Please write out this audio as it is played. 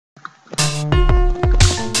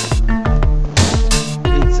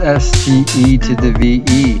It's STE to the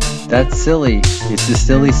VE. That's silly. It's the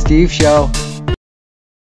Silly Steve Show.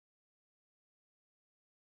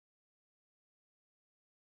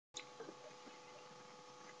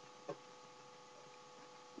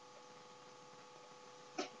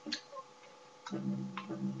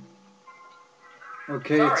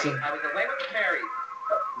 Okay, it's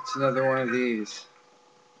another one of these.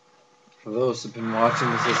 For those who've been watching,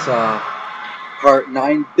 this is part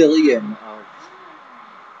 9 billion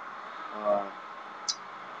of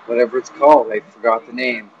whatever it's called. I forgot the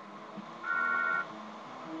name.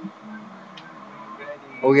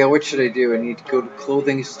 Oh yeah, what should I do? I need to go to the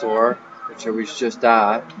clothing store, which I was just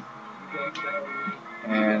at.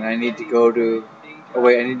 And I need to go to... Oh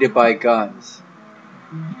wait, I need to buy guns.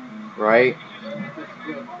 Right?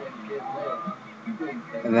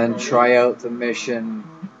 And then try out the mission.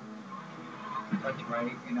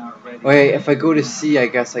 Wait, if I go to C, I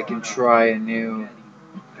guess I can try a new...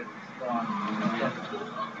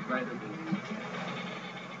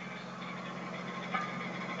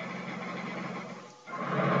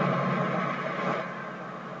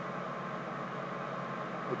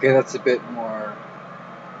 Okay, that's a bit more...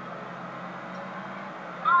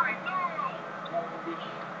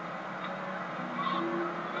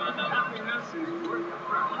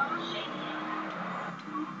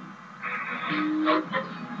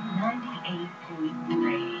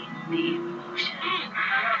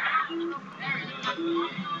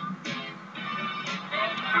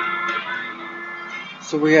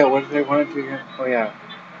 So yeah, what did I want to do again? Oh yeah.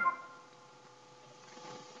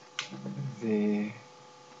 The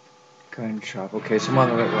gun shop. Okay, so I'm on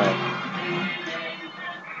the right way.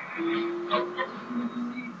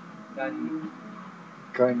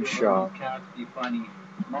 Gun shop.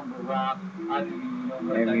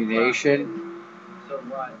 Ammunition.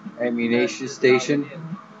 Ammunition station.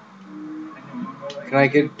 Can I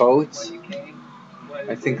get boats?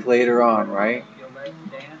 I think later on, right?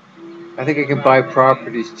 I think I can buy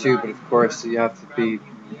properties too, but of course you have to beat...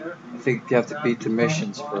 I think you have to beat the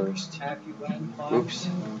missions first. Oops.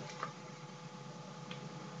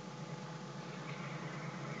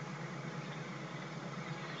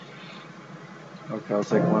 Okay, I'll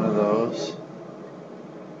take one of those.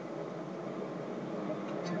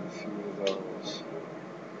 Take a few of those.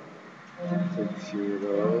 Take a few of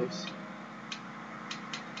those.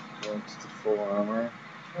 What's the full armor?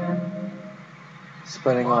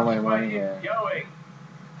 Spending all my money here.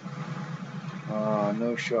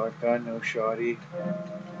 No shotgun, no shotty.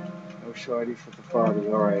 No shotty for the fathers,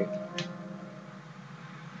 alright.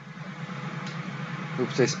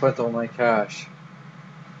 Oops, I spent all my cash.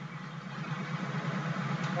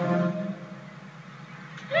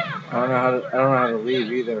 I don't know how to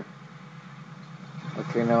leave either.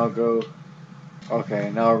 Okay, now I'll go. Okay,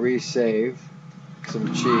 now I'll resave. Cause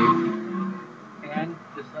I'm cheap. And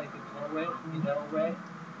just like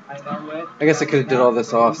I guess I could have did all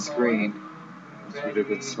this off screen. Which would have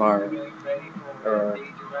been smart. Or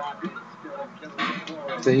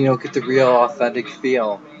so get the real authentic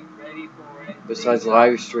feel. Besides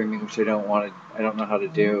live streaming, which I don't know how to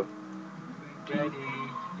do. I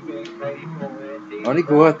want to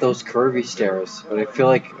go up those curvy stairs, but I feel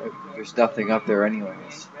like there's nothing up there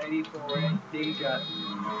anyways.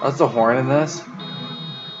 That's a horn in this?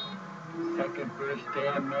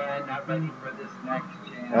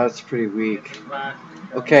 That's pretty weak.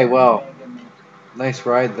 Okay, well, nice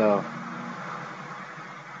ride though.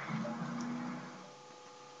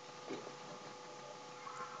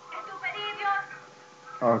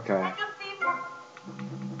 Okay.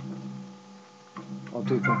 I'll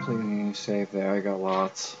do completely new save there. I got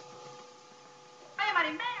lots.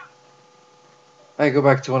 I go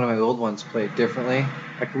back to one of my old ones, play it differently.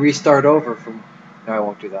 I can restart over from... No, I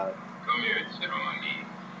won't do that.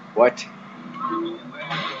 What?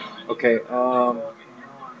 Okay,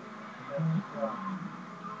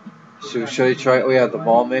 so should I try... Oh yeah, the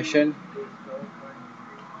mall mission.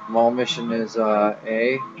 Mall mission is,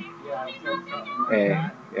 A.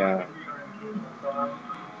 A, yeah.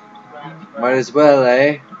 Might as well,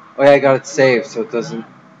 eh? Oh yeah, I got it saved, so it doesn't...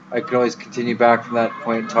 I can always continue back from that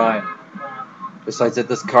point in time. Besides that,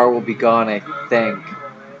 this car will be gone, I think.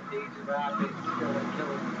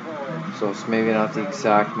 So it's maybe not the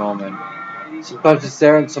exact moment. Sometimes it's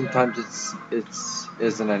there, and sometimes it's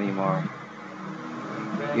isn't anymore.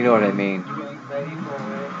 You know what I mean.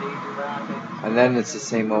 And then it's the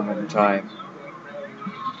same moment in time.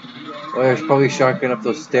 Well, there's probably shotgun up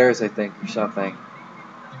those stairs, I think, or something.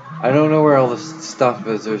 I don't know where all this stuff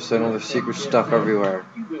is. I know there's secret stuff everywhere.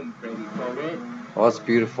 Oh, that's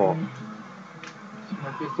beautiful.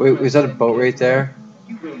 Wait, was that a boat right there?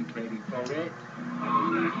 You ain't ready for it.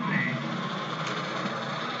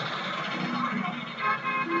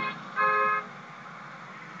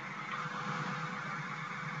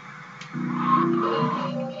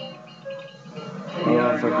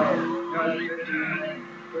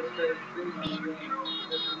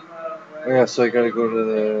 Oh, yeah, so I gotta go to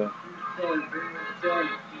the...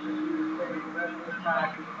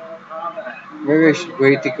 Maybe I should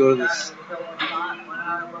wait to go to this...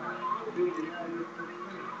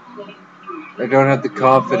 I don't have the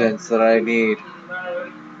confidence that I need.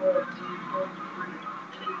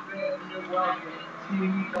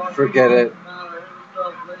 Forget it.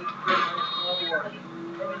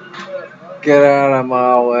 Get out of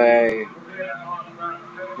my way.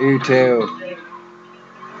 You too.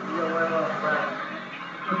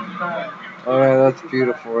 Oh yeah, that's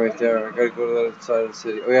beautiful right there. I gotta go to the other side of the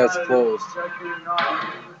city. Oh yeah, it's closed.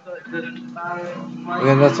 And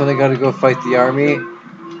then that's when I gotta go fight the army.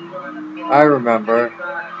 I remember.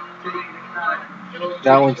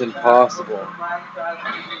 That one's impossible.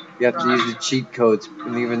 You have to use the cheat codes,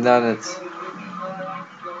 and even then it's...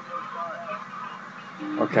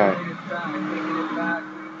 Okay.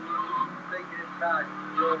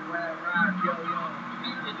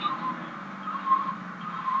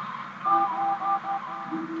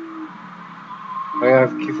 Oh yeah, I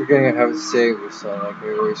keep forgetting I haven't saved this, so like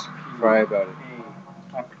I always cry about it.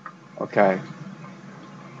 Okay.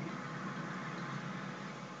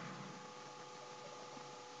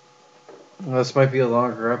 Well, this might be a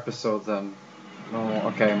longer episode than... No,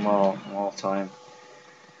 okay, I'm all time.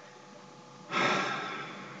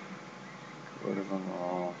 What of them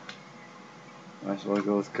all? Might as well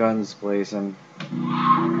go with guns blazing.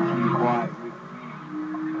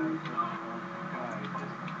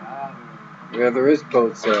 Yeah, there is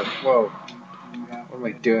boats there. Whoa. What am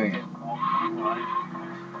I doing? You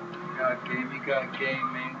got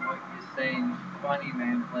game, man. What you saying? Funny,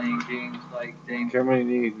 man. Playing games like James. How many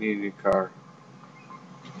need a new car?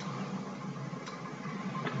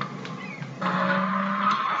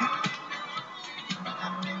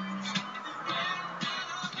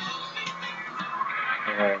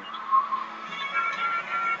 Okay.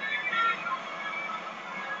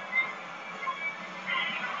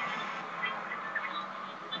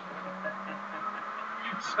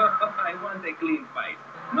 So I want a clean fight.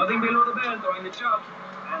 Nothing below the belt or in the chops.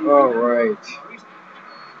 Oh, right.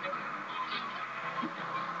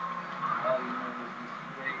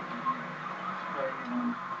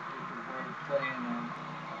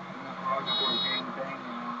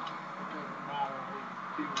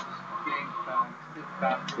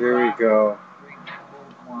 Here we go.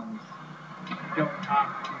 Don't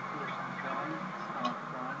have to push and gun. It's not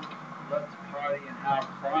fun. Let's party and have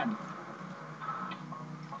fun.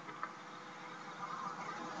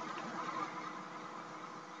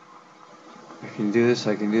 I can do this,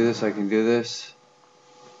 I can do this, I can do this.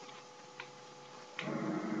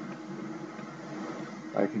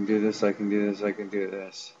 I can do this, I can do this, I can do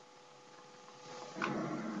this.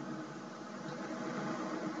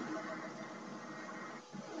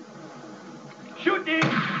 Shooting!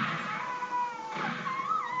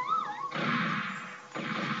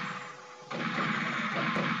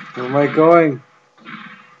 Where am I going?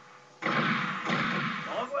 Au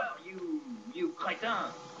revoir, you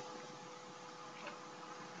crétin!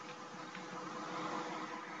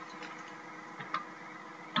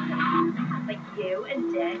 Like you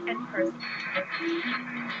and Dick and Percy.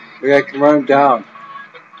 Okay, I can run him down.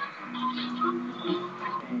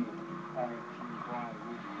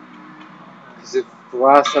 Because if the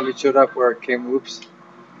last time he showed up where it came, oops.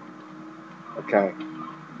 Okay.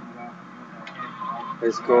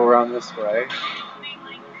 Let's go around this way.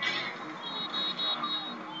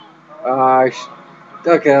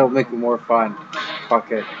 Okay, that'll make it more fun.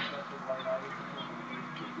 Fuck it.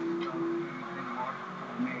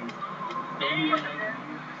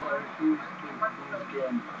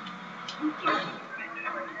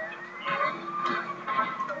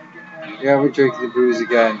 Yeah, we're drinking the booze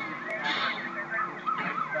again.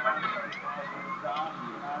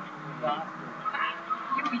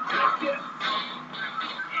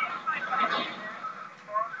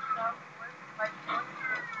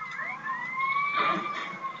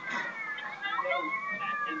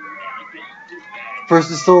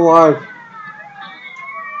 Person's still alive.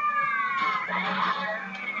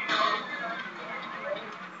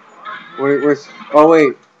 Wait, where's... Oh,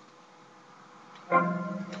 wait.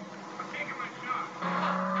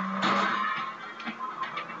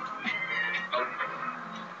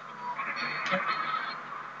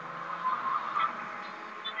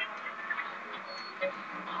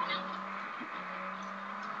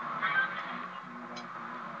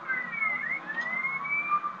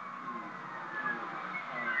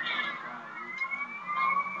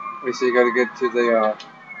 We say you gotta get to the,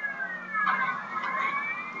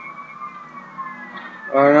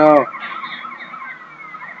 oh no.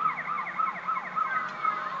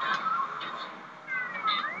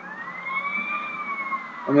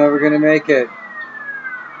 I'm never gonna make it.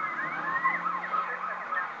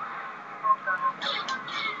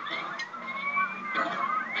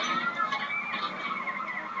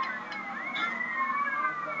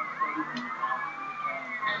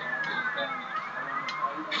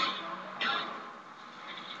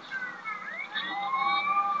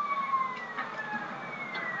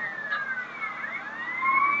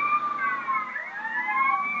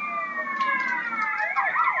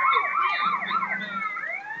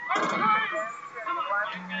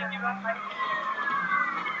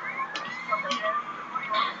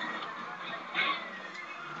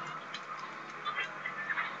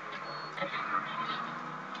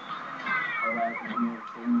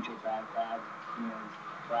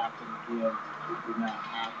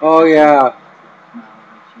 Oh yeah.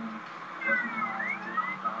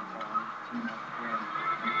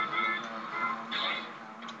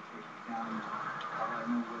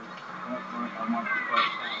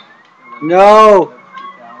 No.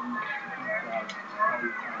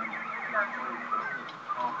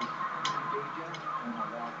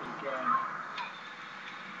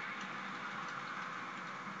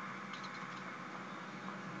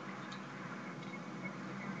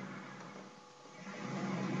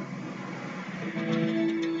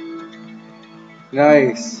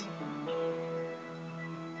 Nice.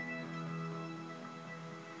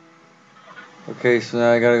 Okay, so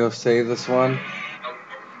now I gotta go save this one.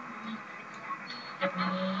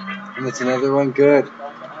 And that's another one. Good.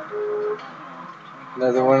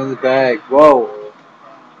 Another one in the bag. Whoa.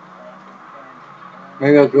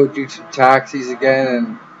 Maybe I'll go do some taxis again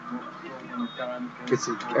and get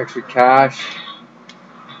some extra cash.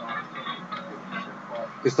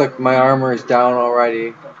 Just like my armor is down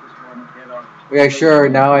already. Yeah, sure.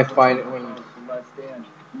 Now I find it when.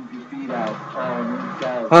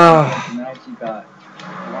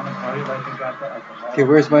 Okay,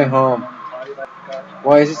 where's my home?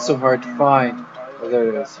 Why is it so hard to find? Oh, there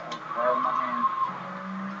it is.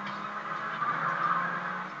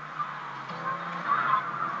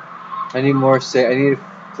 I need more safe. I need a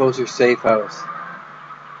closer safe house.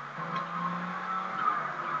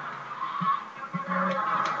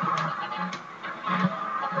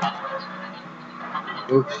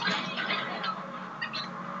 Oops.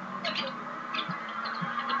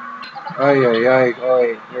 Ay, ay, ay,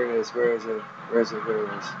 ay. Where it is? Where is it? Where is it? Where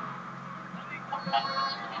it is?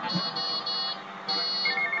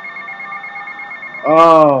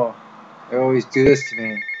 Oh, they always do this to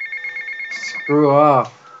me. Screw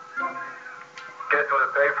off. Get to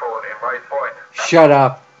the payphone in right point. Shut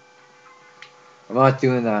up. I'm not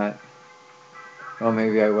doing that. Oh,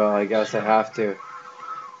 maybe I will. I guess I have to.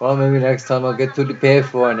 Well, maybe next time I'll get to the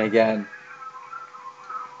payphone again.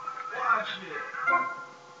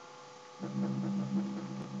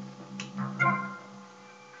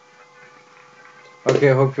 Okay,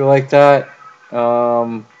 hope you like that.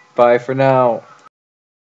 Bye for now.